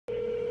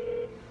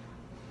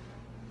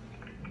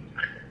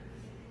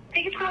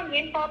Thank you for calling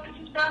GameStop. This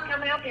is Beth. How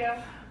may I help you?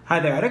 Hi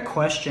there. I had a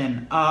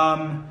question.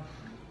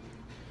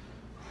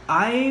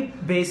 I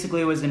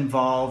basically was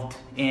involved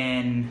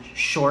in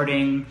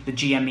shorting the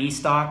GME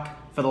stock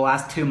for the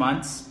last 2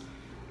 months.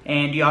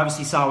 And you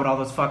obviously saw what all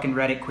those fucking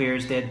Reddit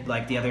queers did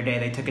like the other day.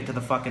 They took it to the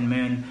fucking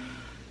moon.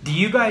 Do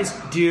you guys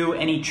do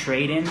any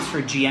trade-ins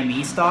for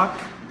GME stock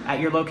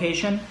at your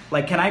location?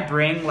 Like, can I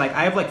bring, like,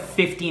 I have like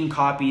 15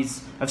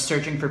 copies of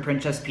Searching for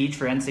Princess Peach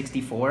for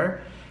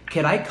N64.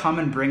 Could I come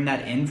and bring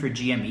that in for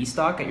GME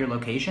stock at your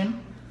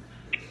location?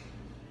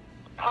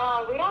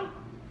 We don't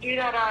do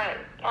that at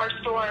our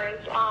stores.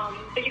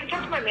 But you can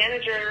talk to my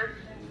manager.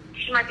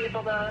 She might be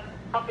able to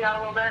help you out a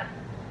little bit.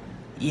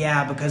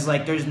 Yeah, because,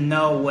 like, there's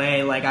no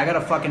way. Like, I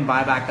gotta fucking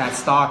buy back that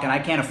stock, and I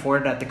can't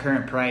afford it at the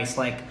current price.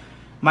 Like,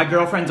 my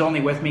girlfriend's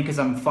only with me because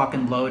I'm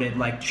fucking loaded.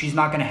 Like, she's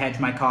not gonna hedge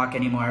my cock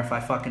anymore if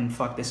I fucking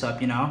fuck this up,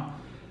 you know?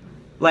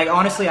 Like,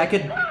 honestly, I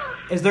could...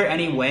 Is there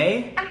any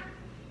way?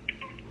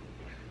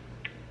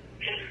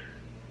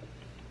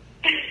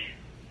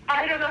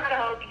 I don't know how to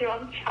help you.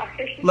 I'm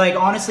sorry. Like,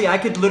 honestly, I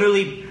could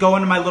literally go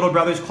into my little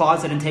brother's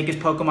closet and take his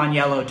Pokemon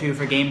Yellow, too,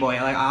 for Game Boy.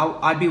 Like,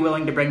 I'd be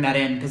willing to bring that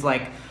in because,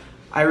 like,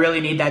 I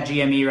really need that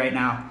GME right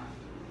now.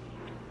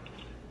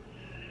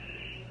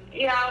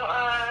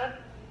 Yeah,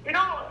 we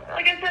don't...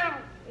 Like I said,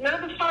 none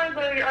of the stores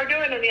are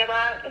doing any of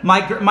that.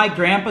 My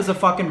grandpa's a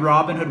fucking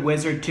Robin Hood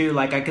wizard, too.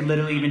 Like, I could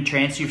literally even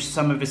transfer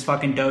some of his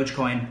fucking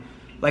Dogecoin.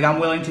 Like, I'm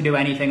willing to do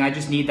anything. I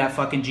just need that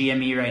fucking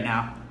GME right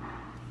now.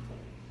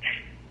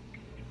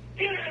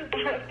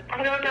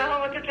 I don't know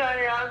what to tell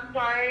you. I'm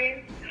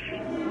sorry.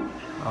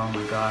 Oh,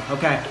 my God.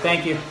 Okay,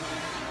 thank you.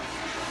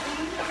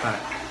 All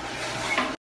right.